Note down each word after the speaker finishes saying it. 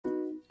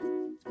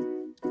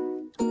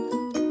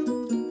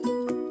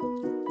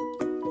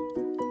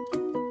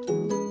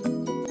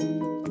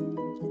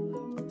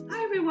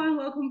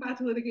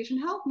to Litigation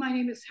Help. My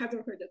name is Heather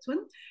Herditwin,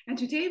 and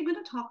today I'm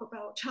going to talk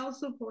about child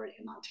support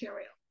in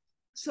Ontario.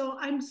 So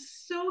I'm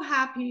so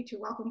happy to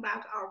welcome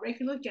back our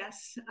regular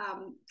guests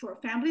for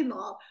family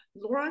law,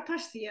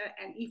 Tarcea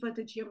and Eva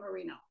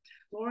DiGiammarino.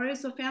 Laura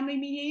is a family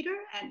mediator,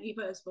 and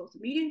Eva is both a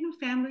mediator and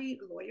family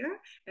lawyer,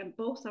 and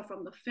both are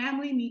from the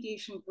Family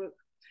Mediation Group.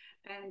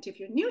 And if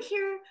you're new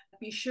here,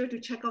 be sure to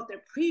check out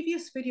their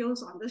previous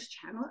videos on this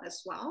channel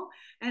as well.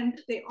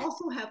 And they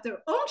also have their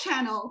own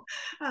channel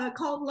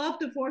called Love,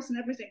 Divorce, and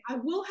Everything. I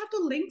will have the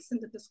links in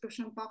the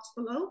description box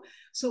below,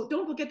 so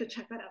don't forget to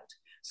check that out.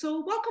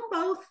 So welcome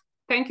both.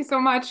 Thank you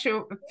so much.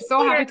 So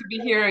happy to be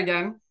here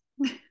again.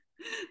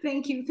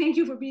 Thank you. Thank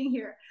you for being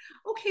here.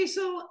 Okay,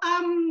 so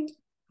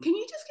can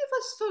you just give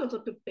us sort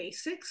of the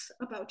basics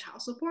about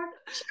child support?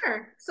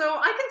 Sure. So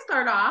I can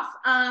start off.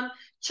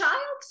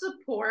 Child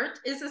support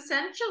is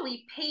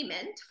essentially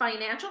payment,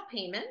 financial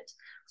payment,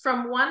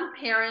 from one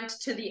parent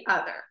to the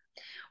other.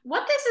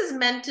 What this is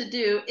meant to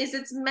do is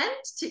it's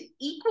meant to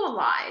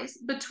equalize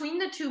between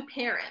the two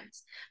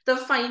parents the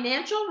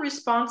financial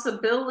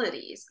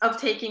responsibilities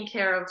of taking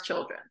care of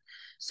children.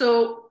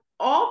 So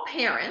all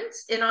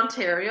parents in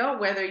Ontario,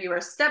 whether you're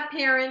a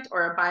step-parent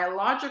or a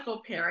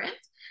biological parent,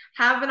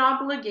 have an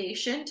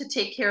obligation to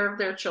take care of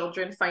their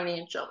children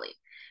financially.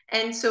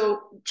 And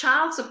so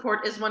child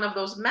support is one of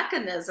those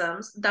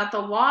mechanisms that the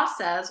law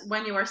says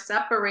when you are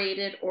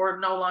separated or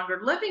no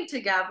longer living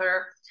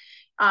together,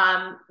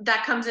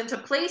 that comes into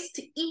place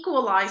to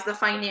equalize the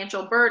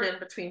financial burden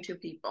between two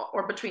people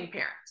or between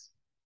parents.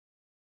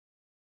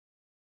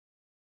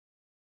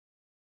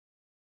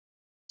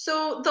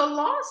 So the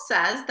law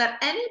says that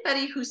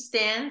anybody who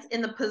stands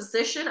in the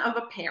position of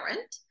a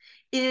parent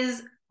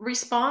is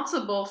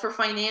responsible for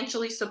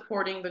financially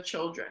supporting the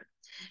children.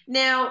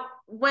 Now,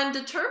 when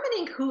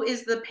determining who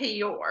is the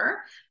payor,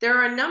 there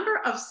are a number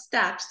of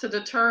steps to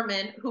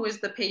determine who is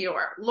the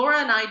payor. Laura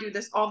and I do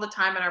this all the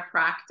time in our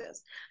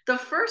practice. The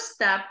first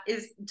step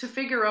is to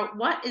figure out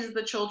what is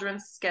the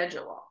children's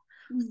schedule.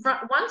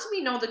 Once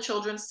we know the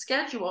children's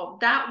schedule,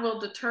 that will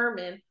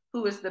determine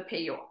who is the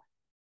payor.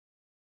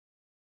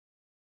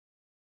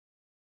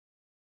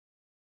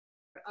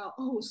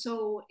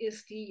 So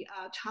is the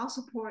child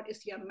support,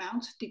 is the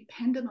amount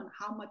dependent on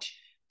how much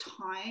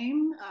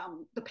time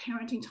the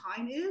parenting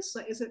time is?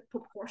 So is it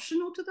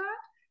proportional to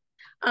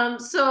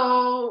that?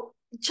 So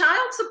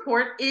child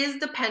support is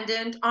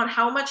dependent on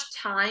how much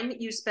time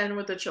you spend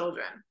with the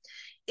children.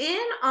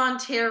 In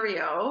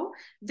Ontario,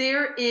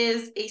 there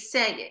is a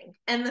saying,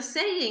 and the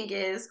saying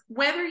is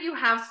whether you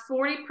have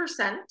 40%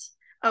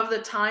 of the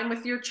time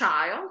with your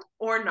child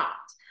or not.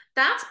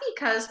 That's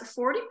because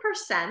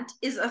 40%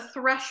 is a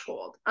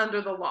threshold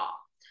under the law.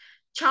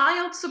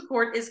 Child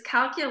support is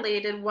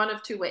calculated one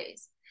of two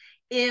ways.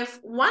 If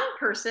one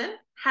person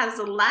has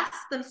less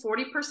than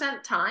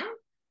 40% time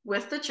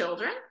with the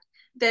children,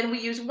 then we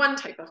use one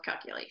type of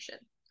calculation.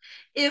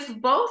 If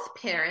both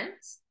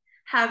parents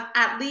have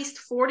at least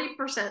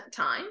 40%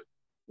 time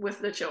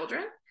with the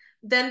children,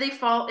 then they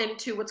fall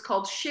into what's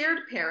called shared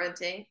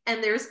parenting,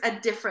 and there's a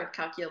different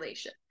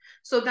calculation.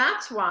 So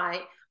that's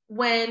why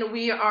when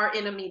we are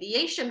in a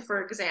mediation,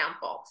 for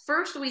example,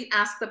 first we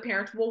ask the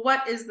parent, well,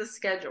 what is the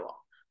schedule?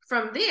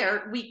 From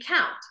there, we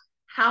count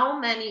how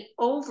many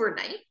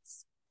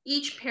overnights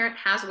each parent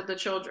has with the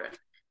children.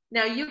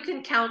 Now, you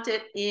can count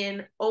it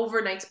in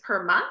overnights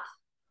per month,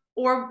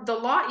 or the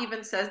law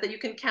even says that you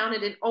can count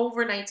it in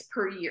overnights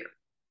per year.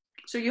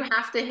 So you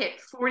have to hit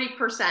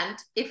 40%.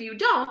 If you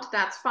don't,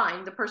 that's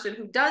fine. The person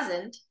who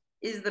doesn't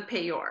is the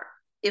payor.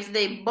 If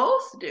they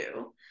both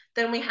do,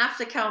 then we have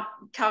to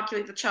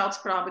calculate the child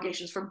support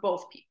obligations for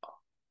both people.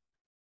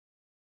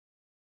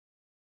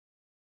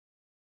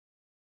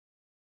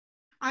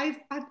 I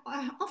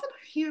often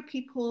hear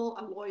people,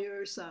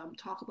 lawyers,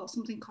 talk about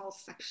something called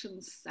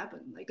Section 7.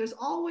 Like, there's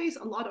always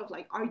a lot of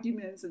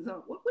arguments and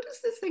so. What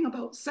is this thing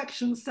about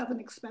Section 7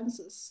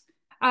 expenses?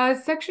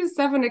 Section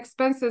 7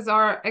 expenses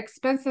are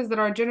expenses that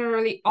are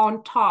generally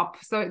on top.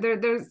 So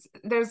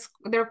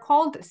they're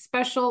called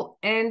special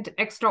and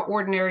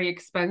extraordinary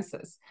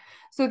expenses.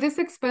 So these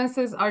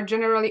expenses are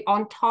generally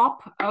on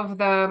top of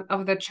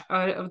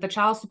the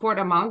child support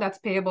amount that's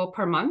payable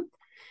per month.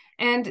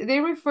 And they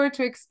refer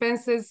to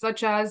expenses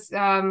such as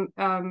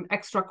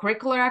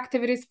extracurricular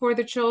activities for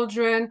the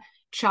children,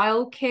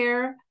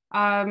 childcare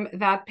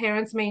that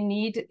parents may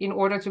need in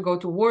order to go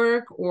to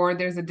work, or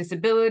there's a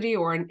disability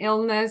or an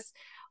illness,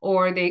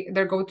 or they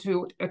go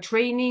to a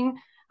training,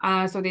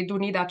 so they do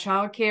need that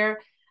childcare.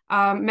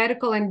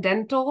 Medical and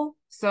dental,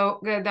 so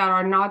that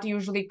are not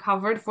usually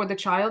covered for the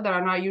child, that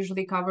are not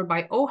usually covered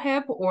by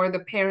OHIP or the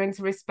parents'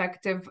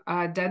 respective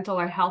dental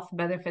or health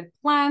benefit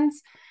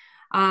plans.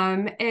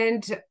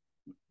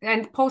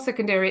 And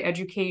post-secondary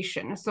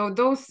education. So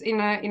those,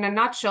 in a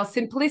nutshell,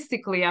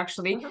 simplistically,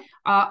 actually,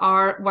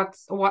 are what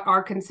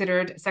are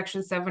considered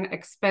Section 7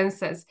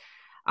 expenses.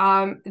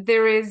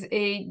 There is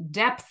a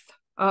depth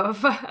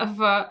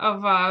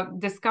of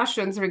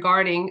discussions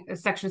regarding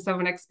Section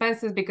 7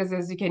 expenses because,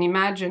 as you can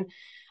imagine,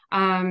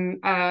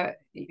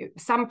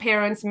 Some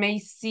parents may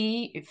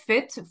see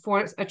fit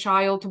for a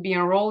child to be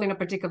enrolled in a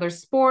particular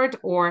sport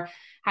or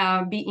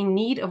be in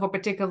need of a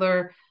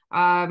particular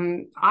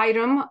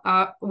item,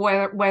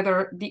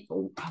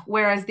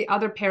 whereas the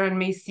other parent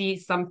may see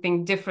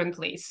something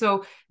differently.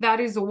 So that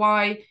is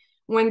why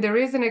when there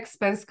is an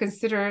expense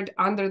considered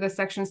under the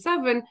Section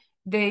 7,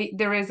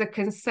 there is a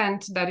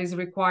consent that is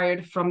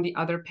required from the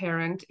other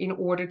parent in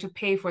order to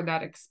pay for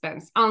that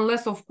expense,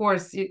 unless of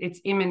course it's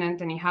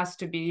imminent and it has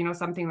to be, you know,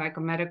 something like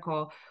a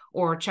medical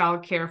or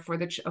childcare for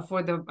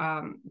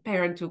the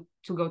parent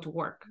to go to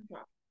work.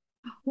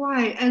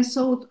 Right, and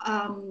so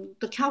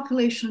the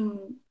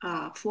calculation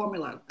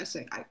formula,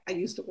 I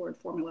use the word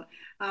formula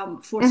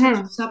for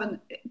Section 7,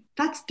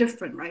 that's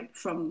different, right,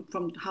 from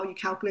how you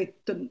calculate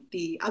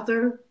the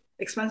other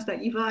expense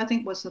that Eva, I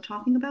think, was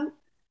talking about.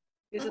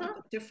 Is it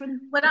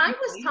different? What I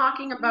was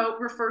talking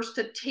about refers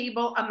to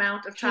table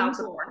amount of child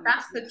support.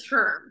 That's the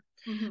term.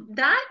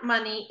 That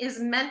money is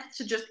meant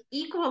to just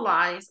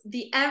equalize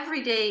the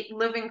everyday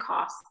living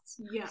costs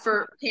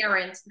for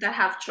parents that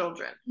have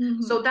children.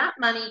 So that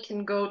money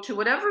can go to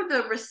whatever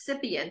the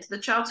recipient, the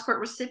child support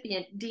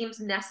recipient, deems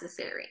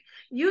necessary.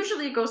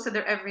 Usually it goes to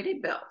their everyday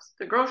bills,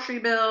 the grocery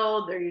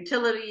bill, their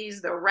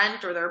utilities, their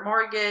rent or their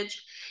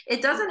mortgage.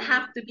 It doesn't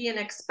have to be an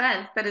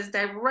expense that is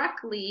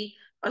directly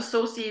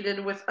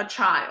associated with a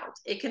child.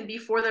 It can be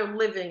for their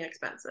living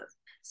expenses.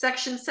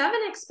 Section 7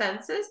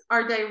 expenses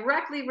are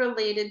directly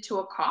related to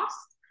a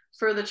cost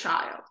for the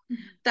child.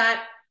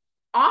 That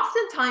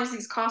oftentimes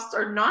these costs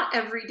are not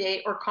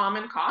everyday or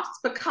common costs,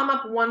 but come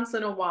up once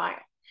in a while.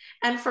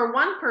 And for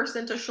one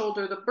person to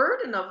shoulder the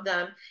burden of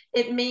them,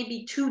 it may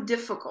be too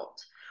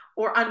difficult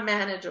or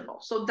unmanageable.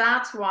 So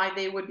that's why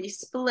they would be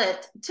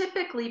split,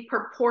 typically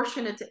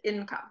proportionate to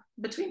income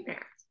between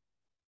parents.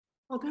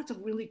 Oh, that's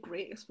a really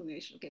great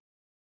explanation. Okay.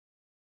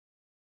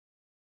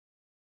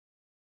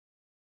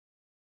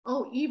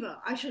 Oh, Eva,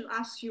 I should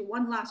ask you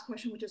one last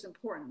question, which is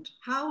important.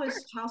 How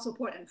is child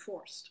support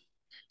enforced?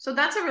 So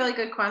that's a really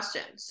good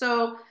question.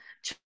 So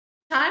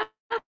child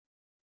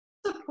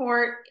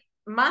support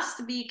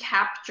must be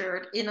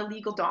captured in a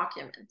legal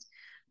document.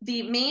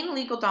 The main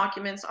legal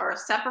documents are a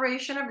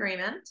separation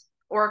agreement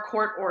or a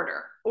court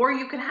order, or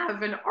you can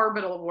have an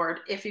arbitral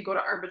award if you go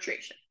to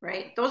arbitration,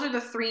 right? Those are the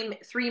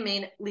three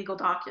main legal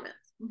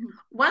documents.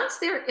 Once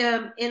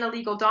they're in a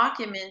legal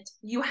document,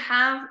 you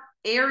have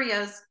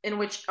areas in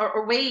which,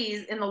 or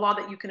ways in the law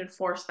that you can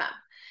enforce them.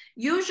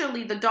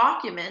 Usually the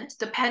document,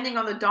 depending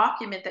on the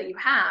document that you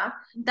have,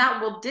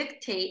 that will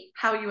dictate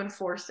how you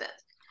enforce it.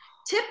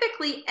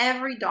 Typically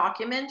every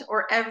document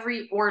or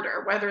every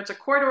order, whether it's a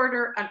court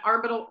order, an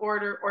arbitral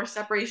order, or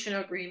separation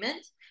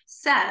agreement,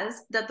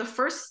 says that the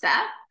first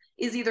step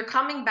is either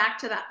coming back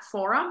to that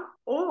forum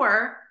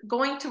or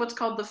going to what's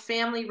called the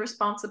Family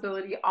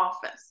Responsibility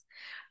Office.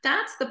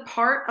 That's the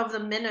part of the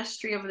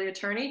Ministry of the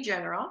Attorney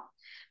General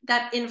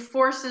that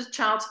enforces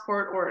child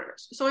support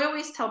orders. So I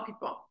always tell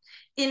people,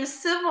 in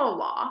civil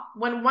law,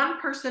 when one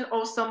person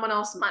owes someone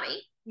else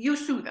money, you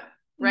sue them,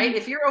 right?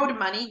 If you're owed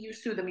money, you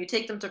sue them, you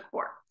take them to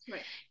court.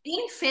 Right.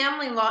 In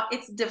family law,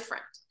 it's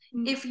different.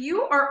 If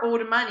you are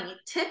owed money,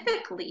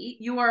 typically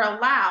you are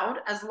allowed,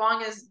 as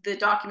long as the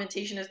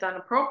documentation is done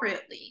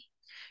appropriately,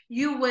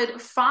 you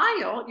would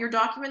file your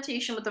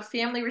documentation with the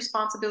Family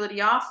Responsibility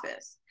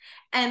Office,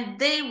 and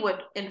they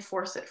would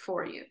enforce it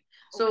for you.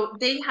 So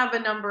they have a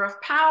number of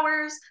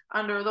powers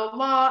under the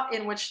law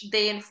in which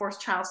they enforce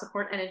child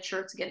support and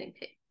ensure it's getting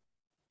paid.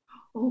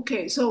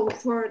 Okay, so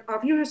for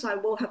our viewers, I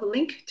will have a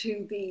link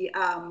to the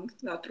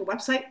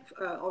website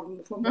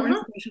for more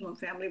information on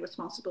Family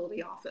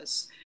Responsibility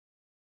Office.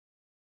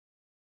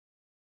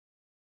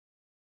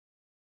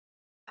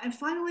 And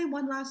finally,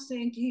 one last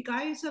thing, do you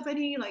guys have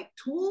any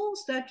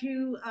tools that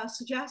you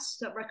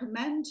suggest, that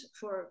recommend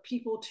for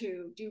people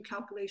to do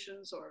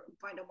calculations or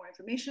find out more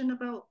information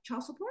about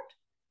child support?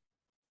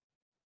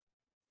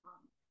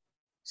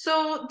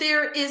 So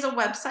there is a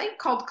website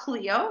called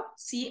CLEO,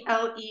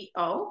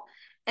 C-L-E-O,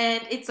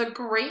 and it's a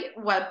great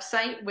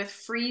website with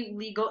free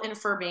legal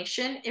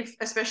information,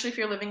 especially if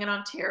you're living in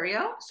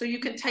Ontario. So you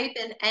can type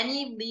in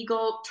any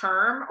legal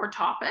term or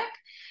topic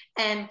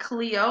and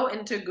CLEO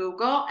into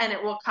Google, and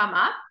it will come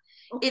up.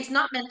 It's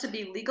not meant to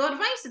be legal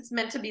advice. It's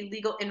meant to be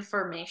legal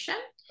information,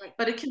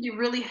 but it can be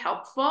really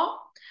helpful.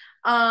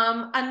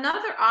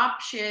 Another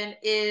option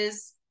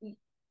is,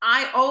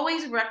 I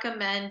always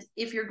recommend,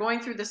 if you're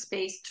going through the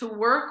space, to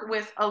work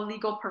with a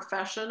legal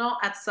professional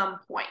at some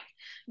point.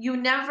 You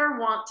never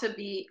want to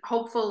be,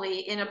 hopefully,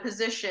 in a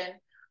position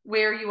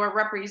where you are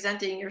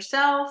representing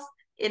yourself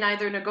in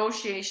either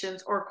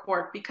negotiations or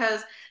court,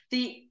 because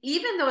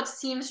even though it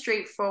seems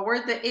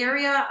straightforward, the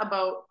area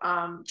about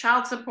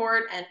child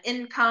support and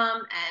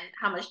income and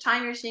how much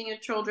time you're seeing your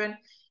children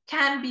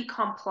can be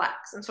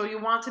complex. And so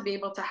you want to be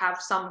able to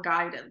have some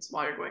guidance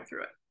while you're going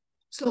through it.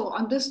 So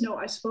on this note,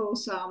 I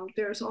suppose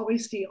there's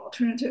always the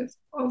alternative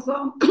of,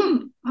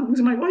 I'm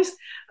losing my voice,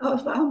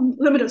 of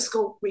limited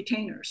scope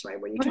retainers, right?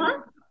 Where you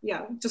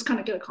can, just kind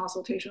of get a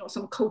consultation or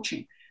some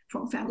coaching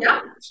from family Yeah.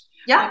 lawyers.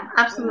 Yeah,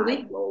 absolutely.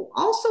 And I will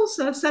also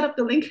set up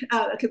the link.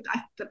 I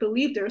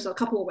believe there's a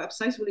couple of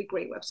websites, really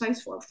great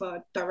websites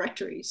for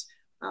directories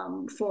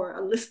for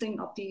a listing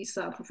of these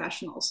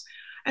professionals.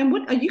 And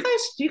what do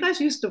you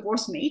guys use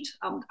Divorce Mate?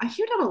 I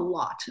hear that a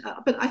lot,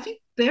 but I think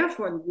they're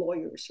for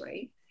lawyers,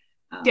 right?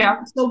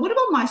 Yeah. So what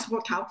about My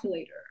Support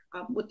Calculator?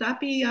 Would that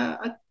be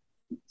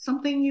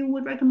something you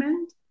would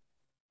recommend?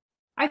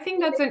 I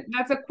think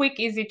that's a quick,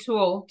 easy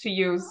tool to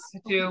use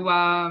to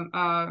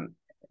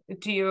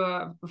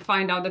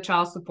find out the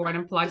child support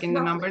and plug in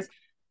the numbers.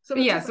 So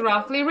yes,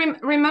 roughly.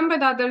 Remember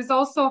that there's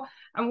also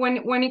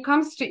when it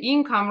comes to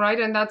income, right?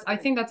 And I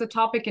think that's a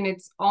topic in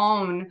its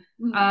own.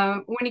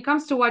 When it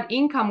comes to what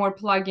income we're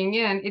plugging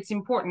in, it's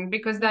important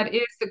because that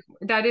is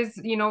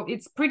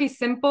it's pretty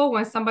simple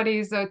when somebody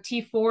is a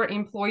T4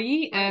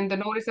 employee and the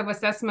notice of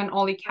assessment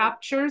only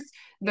captures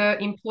the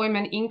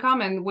employment income,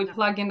 and we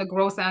plug in the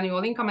gross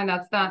annual income, and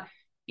that's that.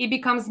 It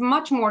becomes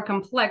much more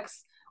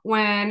complex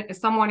when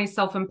someone is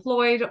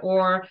self-employed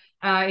or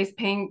is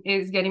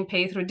getting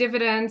paid through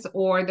dividends,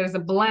 or there's a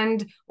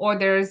blend, or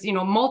there's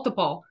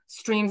multiple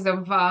streams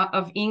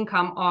of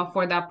income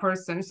for that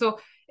person. So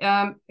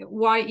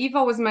why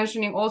Eva was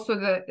mentioning also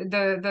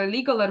the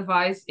legal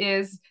advice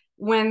is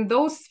when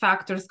those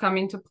factors come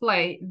into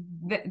play,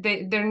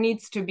 there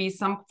needs to be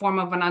some form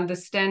of an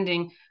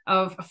understanding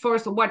of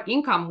first what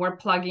income we're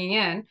plugging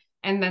in.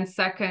 And then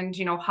second,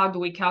 how do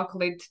we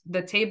calculate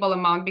the table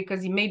amount?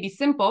 Because it may be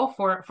simple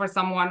for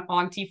someone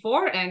on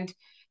T4 and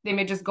they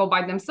may just go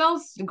by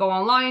themselves, go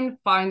online,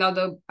 find out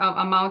the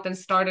amount and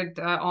start it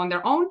on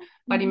their own.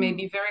 But it may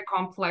be very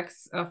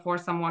complex for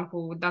someone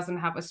who doesn't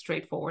have a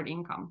straightforward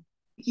income.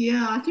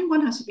 Yeah, I think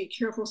one has to be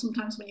careful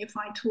sometimes when you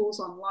find tools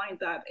online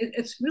that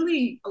it's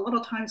really, a lot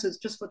of times it's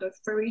just for the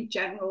very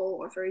general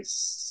or very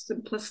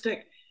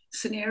simplistic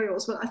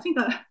scenarios. But I think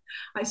that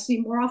I see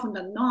more often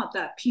than not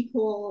that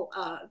people,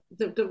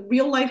 the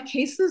real life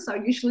cases are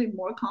usually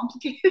more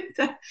complicated.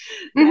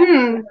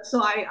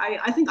 So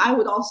I think I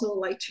would also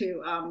like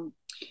to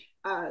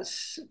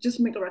just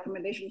make a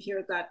recommendation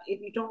here that if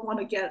you don't want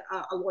to get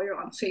a lawyer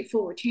on, say,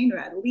 full retainer,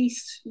 at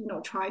least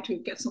try to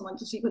get someone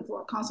to see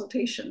for a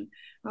consultation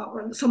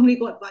or some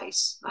legal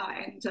advice.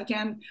 And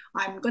again,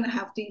 I'm going to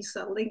have these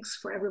links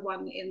for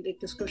everyone in the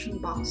description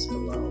box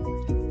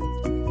below.